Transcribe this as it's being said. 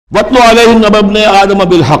وَاتْلُ عَلَيْهِمْ نَبَأَ ابْنَيْ آدَمَ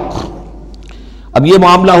بِالْحَقِّ۔ اب یہ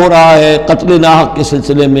معاملہ ہو رہا ہے قتل ناحق کے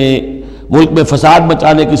سلسلے میں، ملک میں فساد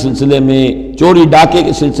مچانے کے سلسلے میں، چوری ڈاکے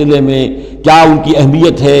کے سلسلے میں، کیا ان کی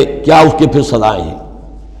اہمیت ہے، کیا اس کے پھر سزائیں ہیں۔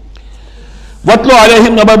 وَاتْلُ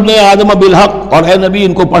عَلَيْهِمْ نَبَأَ ابْنَيْ آدَمَ بِالْحَقِّ، اور اے نبی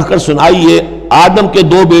ان کو پڑھ کر سنائیے آدم کے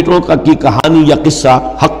دو بیٹوں کی کہانی یا قصہ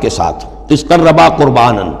حق کے ساتھ، اِذْ قَرَّبَا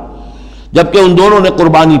قُرْبَانًا، جبکہ ان دونوں نے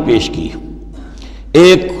قربانی پیش کی،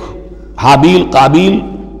 ایک حابیل قابیل،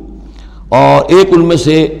 اور ایک ان میں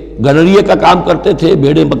سے گنریے کا کام کرتے تھے،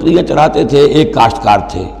 بھیڑیں بکریاں چراتے تھے، ایک کاشتکار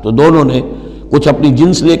تھے، تو دونوں نے کچھ اپنی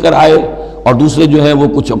جنس لے کر آئے اور دوسرے جو ہے وہ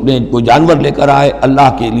کچھ اپنے کوئی جانور لے کر آئے، اللہ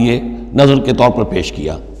کے لیے نذر کے طور پر پیش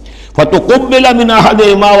کیا۔ فَتُقُبِّلَ مِنْ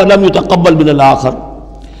أَحَدِهِمَا وَلَمْ يُتَقَبَّلْ مِنَ الْآخَرِ،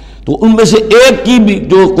 تو ان میں سے ایک کی بھی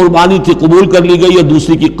جو قربانی تھی قبول کر لی گئی اور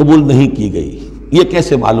دوسری کی قبول نہیں کی گئی۔ یہ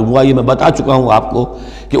کیسے معلوم ہوا؟ یہ میں بتا چکا ہوں آپ کو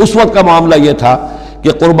کہ اس وقت کا معاملہ یہ تھا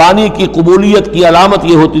کہ قربانی کی قبولیت کی علامت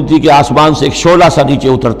یہ ہوتی تھی کہ آسمان سے ایک شعلہ سا نیچے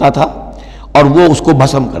اترتا تھا اور وہ اس کو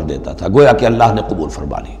بھسم کر دیتا تھا، گویا کہ اللہ نے قبول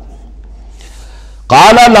فرما لی۔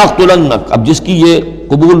 قَالَ لَأَقْتُلَنَّكَ، اب جس کی یہ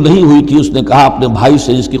قبول نہیں ہوئی تھی اس نے کہا اپنے بھائی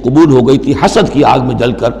سے جس کی قبول ہو گئی تھی، حسد کی آگ میں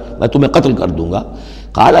جل کر میں تمہیں قتل کر دوں گا۔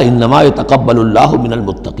 قَالَ إِنَّمَا يَتَقَبَّلُ اللَّهُ مِنَ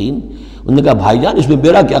الْمُتَّقِينَ، انہوں نے کہا بھائی جان اس میں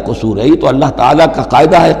میرا کیا قصور ہے، یہ تو اللہ تعالیٰ کا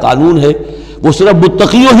قاعدہ ہے، قانون ہے، وہ صرف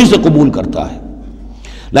متقیوں ہی سے قبول کرتا ہے۔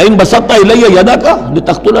 لَئِن بَسَطْتَ إِلَيَّ يَدَكَ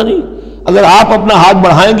لِتَقْتُلَنِي، اگر آپ اپنا ہاتھ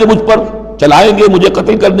بڑھائیں گے مجھ پر، چلائیں گے مجھے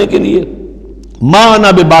قتل کرنے کے لیے، مَا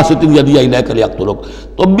أَنَا بِبَاسِطٍ يَدِيَ إِلَيْكَ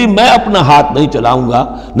لِأَقْتُلَكَ، تو بھی میں اپنا ہاتھ نہیں چلاؤں گا،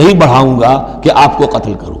 نہیں بڑھاؤں گا کہ آپ کو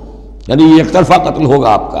قتل کروں، یعنی یہ ایک طرفہ قتل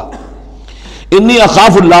ہوگا آپ کا۔ انی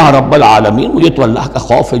اخاف اللہ رب العالمین، مجھے تو اللہ کا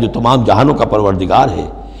خوف ہے جو تمام جہانوں کا پروردگار ہے۔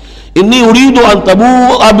 انی ارید ان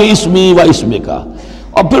تبوء باسمی و اسمک،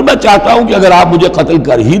 اور پھر میں چاہتا ہوں کہ اگر آپ مجھے قتل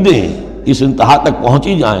کر ہی دیں، اس انتہا تک پہنچ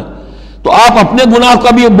ہی جائیں، تو آپ اپنے گناہ کا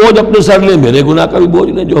بھی بوجھ اپنے سر لیں، میرے گناہ کا بھی بوجھ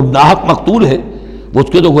لیں۔ جو ناحق مقتول ہے اس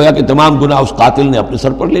کے تو گویا کہ تمام گناہ اس قاتل نے اپنے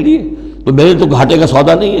سر پر لے لیے، تو میرے تو گھاٹے کا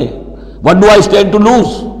سودا نہیں ہے۔ What do I stand to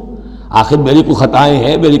lose؟ آخر میری کوئی خطائیں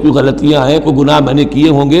ہیں، میری کوئی غلطیاں ہیں، کوئی گناہ میں نے کیے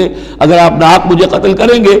ہوں گے، اگر آپ ناحق مجھے قتل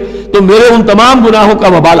کریں گے تو میرے ان تمام گناہوں کا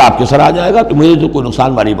وبال آپ کے سر آ جائے گا، تو میرے تو کوئی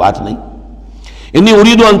نقصان والی بات نہیں۔ انی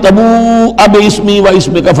ارید ان تبوء باسمی و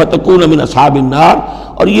اسمک فتکون من اصحاب النار،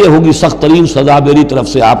 اور یہ ہوگی سخت ترین سزا میری طرف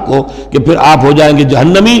سے آپ کو کہ پھر آپ ہو جائیں گے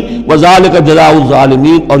جہنمی، وذالک جزاء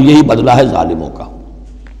الظالمین، اور یہی بدلہ ہے ظالموں کا۔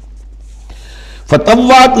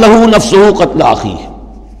 فطوعت لہ نفسہ قتل اخیہ،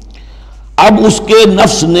 اب اس کے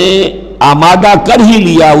نفس نے آمادہ کر ہی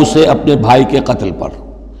لیا اسے اپنے بھائی کے قتل پر،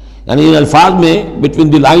 یعنی ان الفاظ میں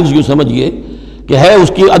بٹوین دی لائنز یوں سمجھئے کہ ہے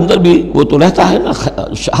اس کے اندر بھی وہ تو رہتا ہے نا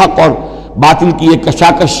حق اور باطل کی ایک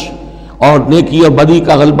کشاکش اور نیکی اور بدی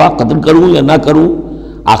کا غلبہ، قتل کروں یا نہ کروں،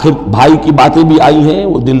 آخر بھائی کی باتیں بھی آئی ہیں،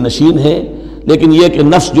 وہ دل نشین ہے، لیکن یہ کہ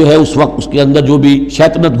نفس جو ہے اس وقت اس کے اندر جو بھی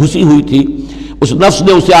شیطنت گھسی ہوئی تھی، اس نفس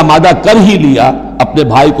نے اسے آمادہ کر ہی لیا اپنے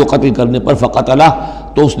بھائی کو قتل کرنے پر، فقتلہ،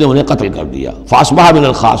 تو اس نے انہیں قتل کر دیا، فاصبح من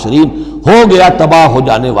الخاسرین، ہو گیا تباہ ہو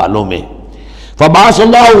جانے والوں میں۔ فبعث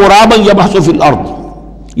اللہ غرابا یبحث فی الارض،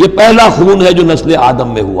 یہ پہلا خون ہے جو نسل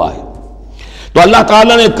آدم میں ہوا ہے، تو اللہ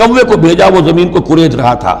تعالیٰ نے کوے کو بھیجا، وہ زمین کو کریج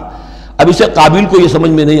رہا تھا۔ اب اسے قابیل کو یہ سمجھ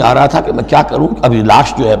میں نہیں آ رہا تھا کہ میں کیا کروں، ابھی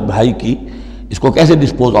لاش جو ہے بھائی کی اس کو کیسے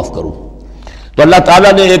ڈسپوز آف کروں، تو اللہ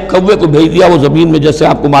تعالیٰ نے ایک کوے کو بھیج دیا، وہ زمین میں جیسے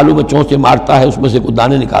آپ کو معلوم ہے چونچے مارتا ہے، اس میں سے کچھ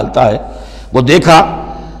دانے نکالتا ہے، وہ دیکھا،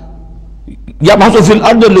 یبحث فی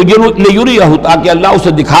الارض لیریہ، تاکہ اللہ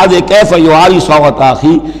اسے دکھا دے کیف یواری سوءۃ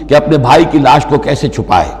اخی، کہ اپنے بھائی کی لاش کو کیسے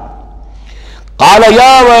چھپائے۔ قال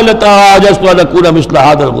یا ویلتی عجزت ان اکون مثل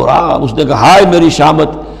ھذا الغراب، اس نے کہا ہائے میری شامت،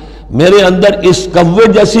 میرے اندر اس کوے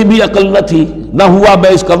جیسی بھی عقل نہ تھی، نہ ہوا میں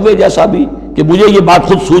اس کوے جیسا بھی کہ مجھے یہ بات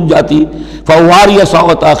خود سوچ جاتی، فاواری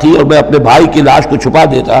سوءۃ اخی، اور میں اپنے بھائی کی لاش کو چھپا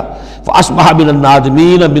دیتا، فاصبح من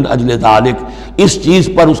النادمین من اجل ذلک، اس چیز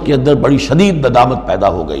پر اس کے اندر بڑی شدید ندامت پیدا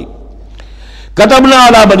ہو گئی۔ کتبنا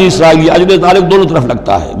علی بنی اسرائیل، اجل ذالک دونوں طرف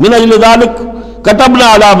لگتا ہے، من اجل ذالک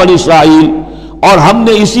کتبنا علی بنی اسرائیل، اور ہم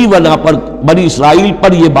نے اسی بنا پر بنی اسرائیل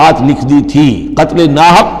پر یہ بات لکھ دی تھی، قتل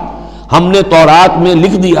ناحق ہم نے تورات میں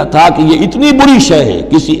لکھ دیا تھا کہ یہ اتنی بری شے ہے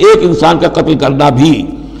کسی ایک انسان کا قتل کرنا بھی۔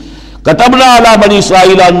 کتبنا علی بنی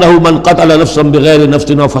اسرائیل انہ من قتل نفسا بغیر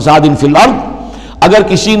نفس و فساد فی الارض، اگر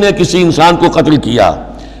کسی نے کسی انسان کو قتل کیا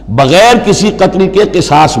بغیر کسی قتل کے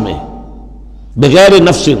قصاص میں، بغیر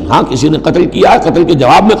نفس، ہاں کسی نے قتل کیا، قتل کے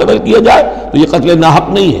جواب میں قتل کیا جائے تو یہ قتل ناحق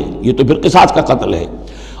نہیں ہے، یہ تو پھر قصاص کا قتل ہے۔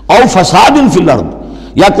 اور فساد فی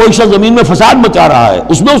الارض، یا کوئی شخص زمین میں فساد مچا رہا ہے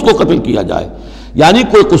اس میں اس کو قتل کیا جائے، یعنی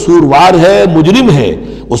کوئی قصوروار ہے، مجرم ہے،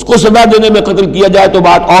 اس کو سزا دینے میں قتل کیا جائے تو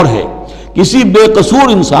بات اور ہے، کسی بے قصور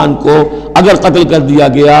انسان کو اگر قتل کر دیا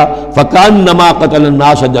گیا فَكَأَنَّمَا قَتَلَ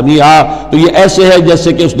النَّاسَ جَمِيعًا، تو یہ ایسے ہے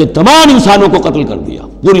جیسے کہ اس نے تمام انسانوں کو قتل کر دیا۔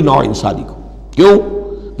 پوری نوع انسانی کو. کیوں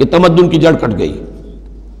کہ تمدن کی جڑ کٹ گئی.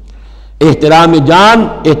 احترام جان،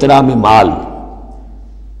 احترام مال،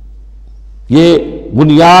 یہ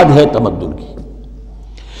بنیاد ہے تمدن کی.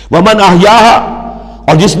 ومن احیاہا،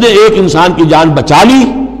 اور جس نے ایک انسان کی جان بچا لی،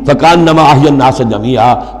 فکانما احیا الناس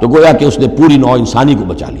جمیعا، تو گویا کہ اس نے پوری نوع انسانی کو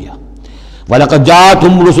بچا لیا. وَلَقَدْ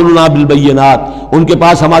جَاءَتْهُمْ رُسُلُنَا بِالْبَيِّنَاتِ، ان کے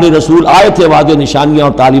پاس ہمارے رسول آئے تھے واضح نشانیاں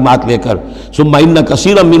اور تعلیمات لے کر. ثُمَّ إِنَّ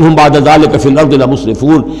كَثِيرًا مِّنْهُمْ بَعْدَ ذَلِكَ فِي الْأَرْضِ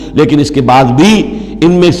لَمُسْرِفُونَ، لیکن اس کے بعد بھی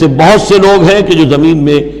ان میں سے بہت سے لوگ ہیں کہ جو زمین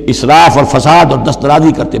میں اسراف اور فساد اور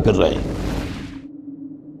دسترازی کرتے پھر رہے ہیں.